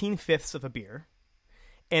 13/5 of a beer,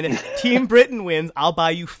 and if Team Britain wins, I'll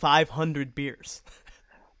buy you 500 beers.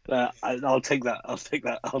 I'll take that. I'll take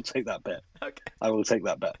that bet. Okay. I will take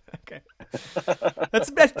that bet. Okay. That's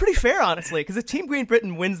pretty fair, honestly, because if Team Great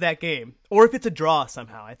Britain wins that game, or if it's a draw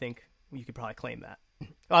somehow, I think you could probably claim that.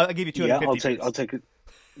 I'll give you 250. Yeah, I'll take it.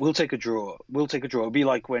 We'll take a draw. It'll be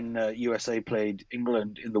like when USA played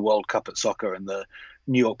England in the World Cup at soccer, and the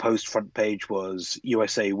New York Post front page was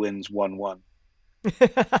USA wins 1-1.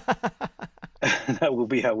 That will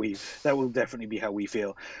definitely be how we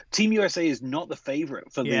feel. Team USA is not the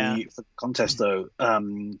favorite for the contest though.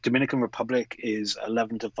 Dominican Republic is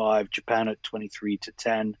 11-5, Japan at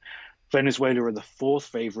 23-10. Venezuela are the fourth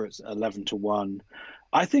favorites, 11-1.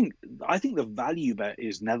 I think the value bet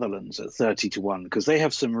is Netherlands at 30-1 because they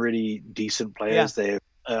have some really decent players. Yeah.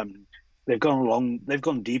 They've gone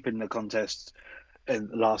deep in the contest in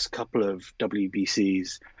the last couple of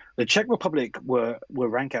WBCs. The Czech Republic were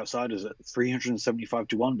rank outsiders at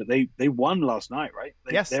 375-1, but they won last night, right?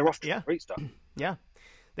 They're off to a great start. Yeah,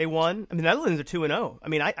 they won. I mean, the Netherlands are 2-0. I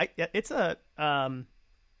mean, it's a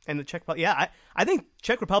and the Czech Republic. Yeah, I think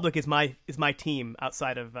Czech Republic is my team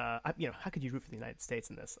outside of how could you root for the United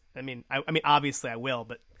States in this? I mean, obviously I will,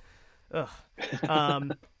 but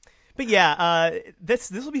but yeah,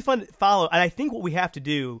 this will be fun to follow. And I think what we have to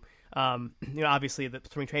do, obviously the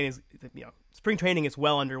spring training is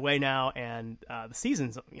well underway now, and the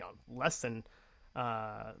season's less than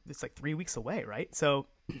it's like 3 weeks away, right? So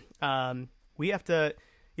we have to,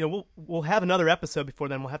 we'll have another episode before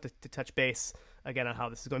then. We'll have to touch base again on how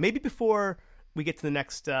this is going. Maybe before we get to the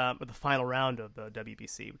next or the final round of the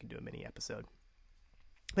WBC, we can do a mini episode.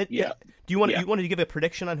 But do you want to give a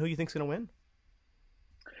prediction on who you think's going to win?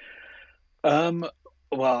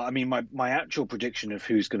 Well, I mean, my actual prediction of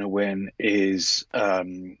who's going to win is, I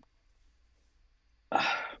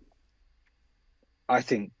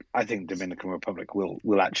think Dominican Republic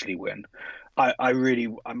will actually win.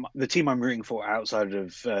 The team I'm rooting for outside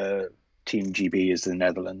of Team GB is the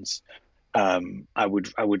Netherlands. I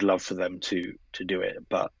would love for them to do it,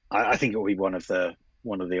 but I think it will be one of the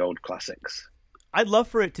old classics. I'd love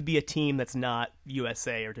for it to be a team that's not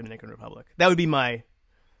USA or Dominican Republic. That would be my.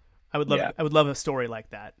 I would love a story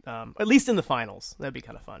like that. At least in the finals, that'd be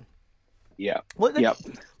kind of fun. Yeah. Well,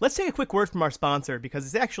 let's take a quick word from our sponsor because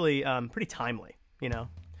it's actually pretty timely.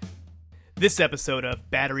 This episode of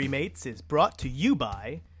Battery Mates is brought to you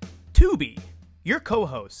by Tubi, your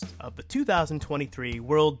co-host of the 2023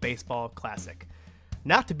 World Baseball Classic.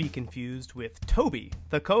 Not to be confused with Toby,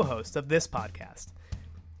 the co-host of this podcast.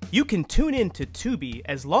 You can tune in to Tubi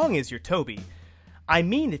as long as you're Toby. I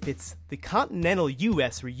mean, if it's the continental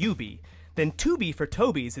US or UB, then Tubi for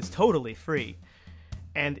Tobies is totally free.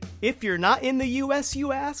 And if you're not in the US,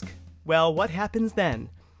 you ask? Well, what happens then?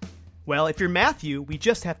 Well, if you're Matthew, we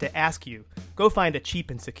just have to ask you, go find a cheap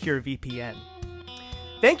and secure VPN.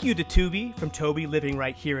 Thank you to Tubi from Toby living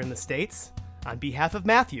right here in the States, on behalf of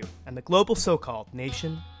Matthew and the global so-called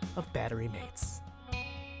nation of Battery Mates.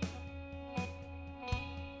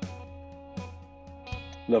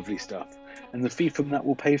 Lovely stuff. And the fee from that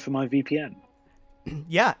will pay for my VPN.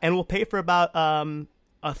 Yeah, and we'll pay for about a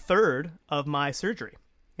third of my surgery.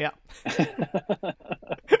 Yeah.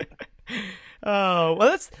 Oh,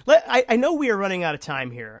 well, I know we are running out of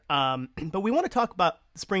time here, but we want to talk about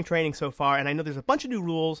spring training so far, and I know there's a bunch of new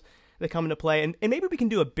rules that come into play, and maybe we can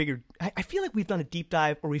do a bigger. I feel like we've done a deep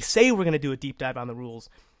dive, or we say we're going to do a deep dive on the rules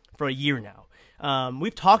for a year now.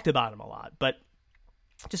 We've talked about them a lot, but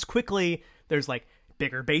just quickly, there's like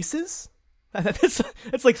bigger bases.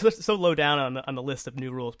 That's like so low down on the list of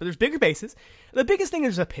new rules, but there's bigger bases. The biggest thing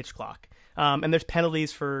is a pitch clock, and there's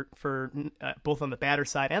penalties for both on the batter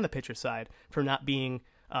side and the pitcher side for not being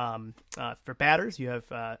for batters. You have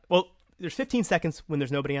there's 15 seconds when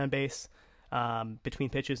there's nobody on base between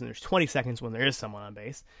pitches, and there's 20 seconds when there is someone on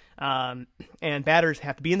base. And batters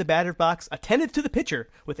have to be in the batter box attentive to the pitcher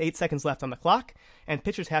with 8 seconds left on the clock, and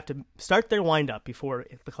pitchers have to start their windup before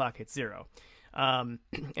the clock hits zero. And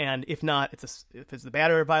if not, if it's the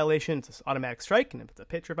batter violation, it's an automatic strike, and if it's a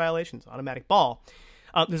pitcher violation, it's an automatic ball.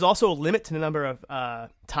 There's also a limit to the number of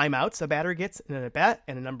timeouts a batter gets in an at-bat,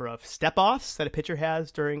 and a number of step-offs that a pitcher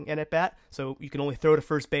has during an at-bat. So you can only throw to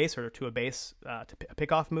first base or to a base to a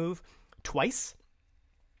pickoff move twice.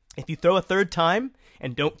 If you throw a third time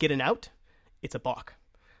and don't get an out, it's a balk.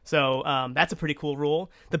 So that's a pretty cool rule.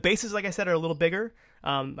 The bases, like I said, are a little bigger,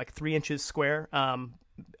 like 3 inches square.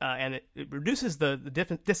 And it reduces the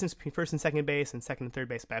distance between first and second base and second and third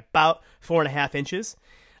base by about 4.5 inches,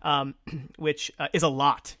 which is a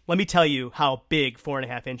lot. Let me tell you how big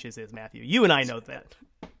 4.5 inches is, Matthew. You and I know that.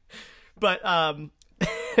 But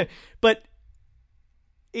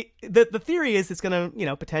the theory is it's going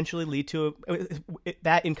to potentially lead to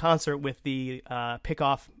that in concert with the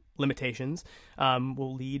pickoff limitations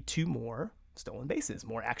will lead to more stolen bases,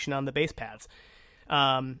 more action on the base paths.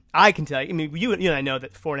 I can tell you, I mean, you and I know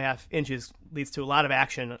that 4.5 inches leads to a lot of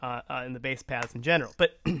action in the base paths in general,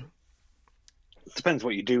 but it depends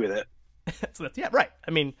what you do with it. So that's, yeah, right.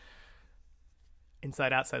 I mean,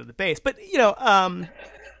 inside outside of the base. But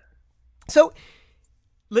so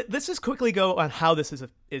let's just quickly go on how this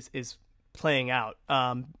is playing out.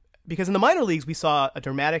 Because in the minor leagues, we saw a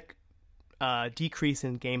dramatic decrease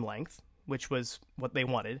in game length, which was what they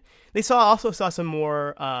wanted. They also saw some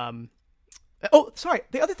more. The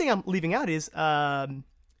other thing I'm leaving out is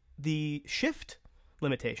the shift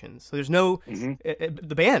limitations. So there's no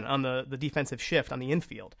the ban on the defensive shift on the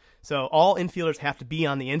infield. So all infielders have to be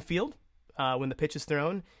on the infield when the pitch is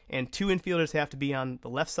thrown, and 2 infielders have to be on the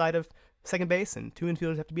left side of second base, and 2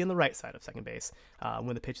 infielders have to be on the right side of second base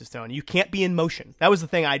when the pitch is thrown. You can't be in motion. That was the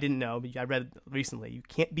thing I didn't know, but I read recently. You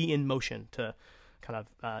can't be in motion to kind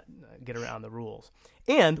of get around the rules.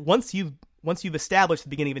 And once you've established at the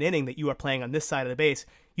beginning of an inning that you are playing on this side of the base,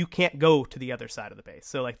 you can't go to the other side of the base.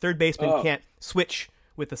 So like third baseman can't switch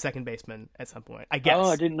with the second baseman at some point, I guess. Oh,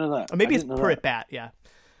 I didn't know that. Or maybe it's per at bat, yeah.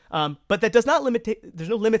 But that does not limit. There's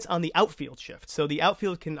no limits on the outfield shift. So the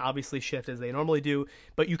outfield can obviously shift as they normally do,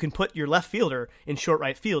 but you can put your left fielder in short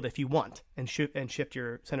right field if you want, and shift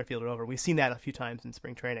your center fielder over. We've seen that a few times in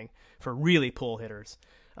spring training for really pull hitters.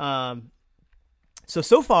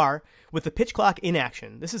 So far with the pitch clock in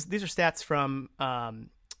action, these are stats from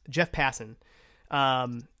Jeff Passan.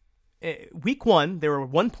 Week 1 there were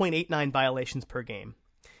 1.89 violations per game.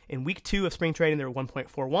 In week 2 of spring training, there were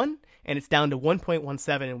 1.41, and it's down to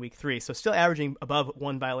 1.17 in week 3. So still averaging above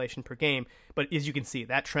 1 violation per game. But as you can see,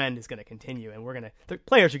 that trend is going to continue, and the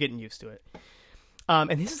players are getting used to it.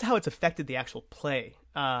 And this is how it's affected the actual play.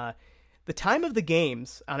 The time of the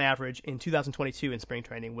games, on average, in 2022 in spring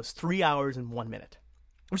training was 3 hours and 1 minute,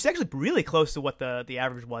 which is actually really close to what the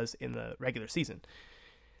average was in the regular season.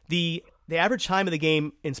 The average time of the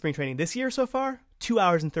game in spring training this year so far, 2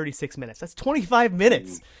 hours and 36 minutes. That's 25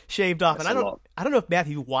 minutes shaved off. That's and I don't know if,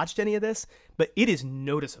 Matthew, you watched any of this, but it is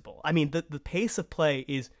noticeable. I mean, the pace of play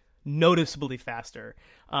is noticeably faster.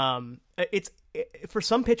 For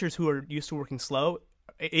some pitchers who are used to working slow,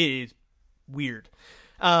 it is weird.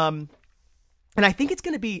 And I think it's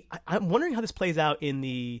going to be, I'm wondering how this plays out in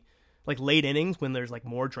the like late innings when there's like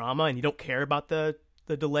more drama and you don't care about the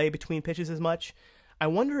delay between pitches as much. I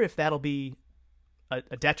wonder if that'll be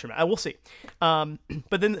a detriment. I will see. But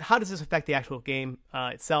then how does this affect the actual game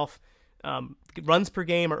itself? Runs per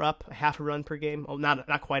game are up, half a run per game. Oh,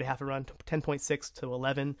 not quite a half a run, 10.6 to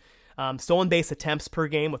 11. Stolen base attempts per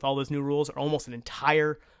game with all those new rules are almost an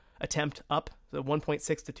entire attempt up, so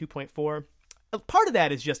 1.6 to 2.4. Part of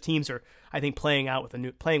that is just teams are, I think, playing with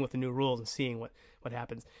the new rules and seeing what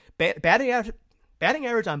happens. Batting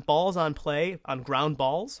average on balls on play on ground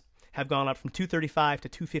balls have gone up from 235 to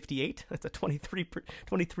 258. That's a 23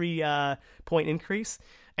 point increase.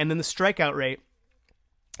 And then the strikeout rate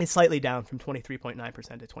is slightly down from 23.9%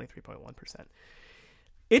 to 23.1%.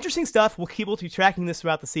 Interesting stuff. We'll be tracking this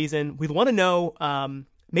throughout the season. We want to know,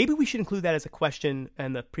 maybe we should include that as a question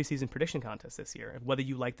in the preseason prediction contest this year, whether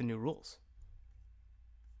you like the new rules.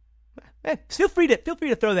 Feel free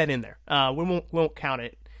to throw that in there. We won't count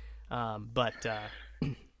it, but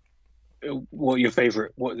what your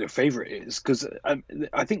favorite is, because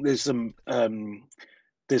I think there's some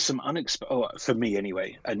unexpected, for me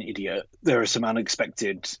anyway, an idiot. There are some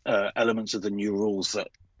unexpected elements of the new rules that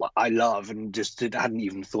I love and just hadn't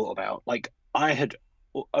even thought about. Like, I had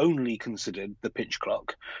only considered the pitch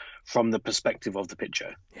clock from the perspective of the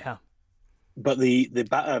pitcher. Yeah. But the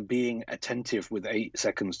batter being attentive with 8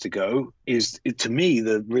 seconds to go is, to me,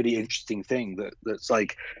 the really interesting thing that's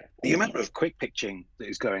like the amount of quick pitching that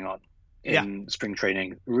is going on in spring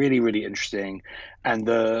training. Really, really interesting. And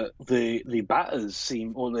the batters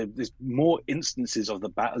seem, or there's more instances of the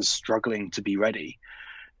batters struggling to be ready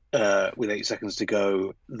with 8 seconds to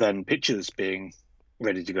go than pitchers being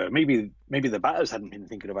ready to go. Maybe the batters hadn't been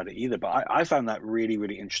thinking about it either, but I found that really,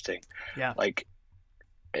 really interesting. Yeah. Like,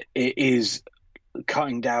 it is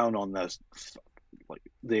cutting down on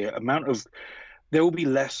the amount of. There will be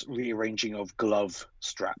less rearranging of glove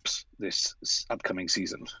straps this upcoming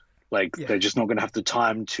season. They're just not going to have the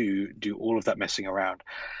time to do all of that messing around.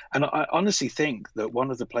 And I honestly think that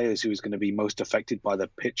one of the players who is going to be most affected by the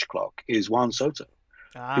pitch clock is Juan Soto,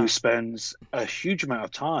 who spends a huge amount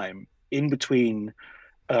of time in between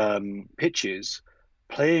pitches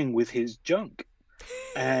playing with his junk.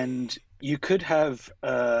 And you could have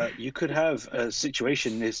a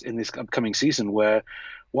situation in this upcoming season where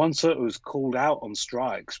Juan Soto is called out on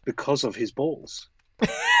strikes because of his balls.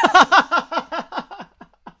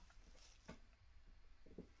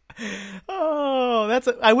 Oh,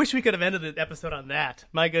 I wish we could have ended the episode on that.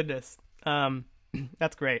 My goodness.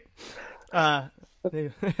 That's great. I've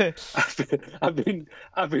been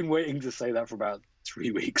waiting to say that for about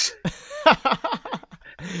 3 weeks.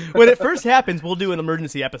 When it first happens, we'll do an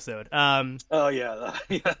emergency episode. Oh yeah,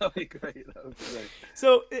 that'd be great. That would be great.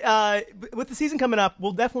 So with the season coming up,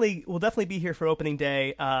 we'll definitely be here for opening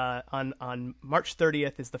day. On March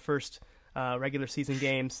 30th is the first regular season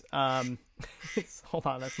games. Hold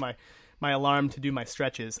on, that's my alarm to do my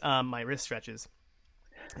stretches, my wrist stretches.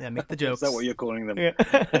 Yeah, make the jokes. Is that what you're calling them? Yeah.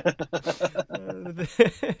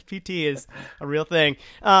 PT is a real thing.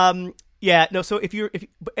 Yeah, no. So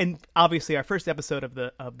and obviously our first episode of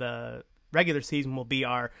the regular season will be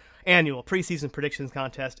our annual preseason predictions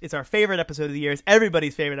contest. It's our favorite episode of the year. It's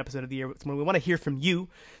everybody's favorite episode of the year. It's when we want to hear from you.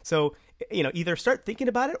 So either start thinking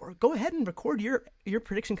about it or go ahead and record your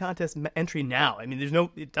prediction contest entry now. I mean, you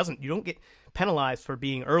don't get penalized for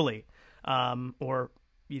being early, or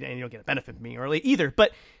and you don't get a benefit from being early either.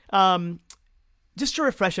 But just to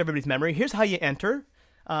refresh everybody's memory, here's how you enter.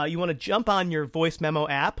 You want to jump on your voice memo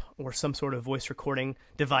app or some sort of voice recording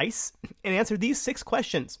device and answer these 6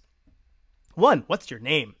 questions. 1, what's your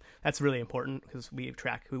name? That's really important because we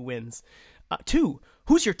track who wins. 2,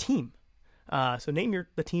 who's your team? So name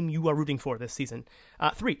the team you are rooting for this season.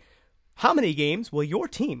 3, how many games will your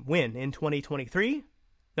team win in 2023?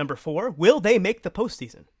 Number 4, will they make the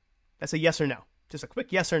postseason? That's a yes or no. Just a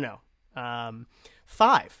quick yes or no.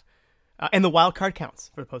 5, and the wild card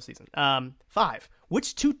counts for the postseason. 5,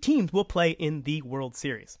 which 2 teams will play in the World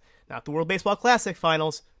Series? Not the World Baseball Classic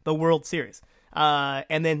Finals, the World Series.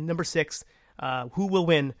 And then number 6, who will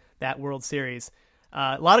win that World Series?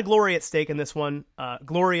 A lot of glory at stake in this one.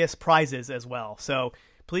 Glorious prizes as well. So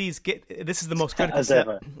please this is the most critical step.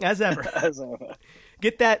 As ever. As ever.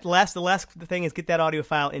 Get that the last thing is get that audio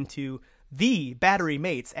file into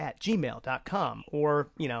thebatterymates@gmail.com, or,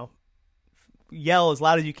 yell as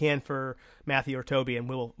loud as you can for Matthew or Toby and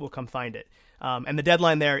we'll come find it. And the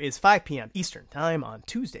deadline there is 5 p.m. Eastern time on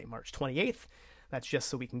Tuesday, March 28th. That's just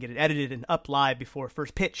so we can get it edited and up live before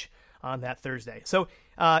first pitch on that Thursday. So,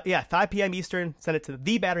 5 p.m. Eastern, send it to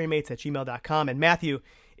thebatterymates@gmail.com. And Matthew,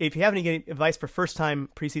 if you have any advice for first-time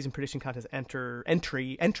preseason prediction contest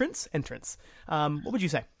entrance, what would you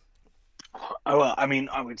say? Well, I mean,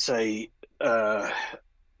 I would say,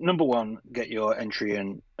 number 1, get your entry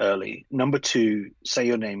in early. Number 2, say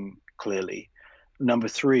your name clearly. Number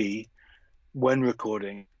 3, when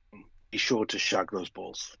recording, be sure to shag those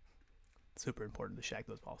balls. Super important to shag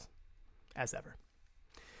those balls, as ever.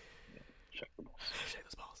 Yeah, shag the balls. Shag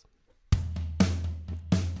those balls.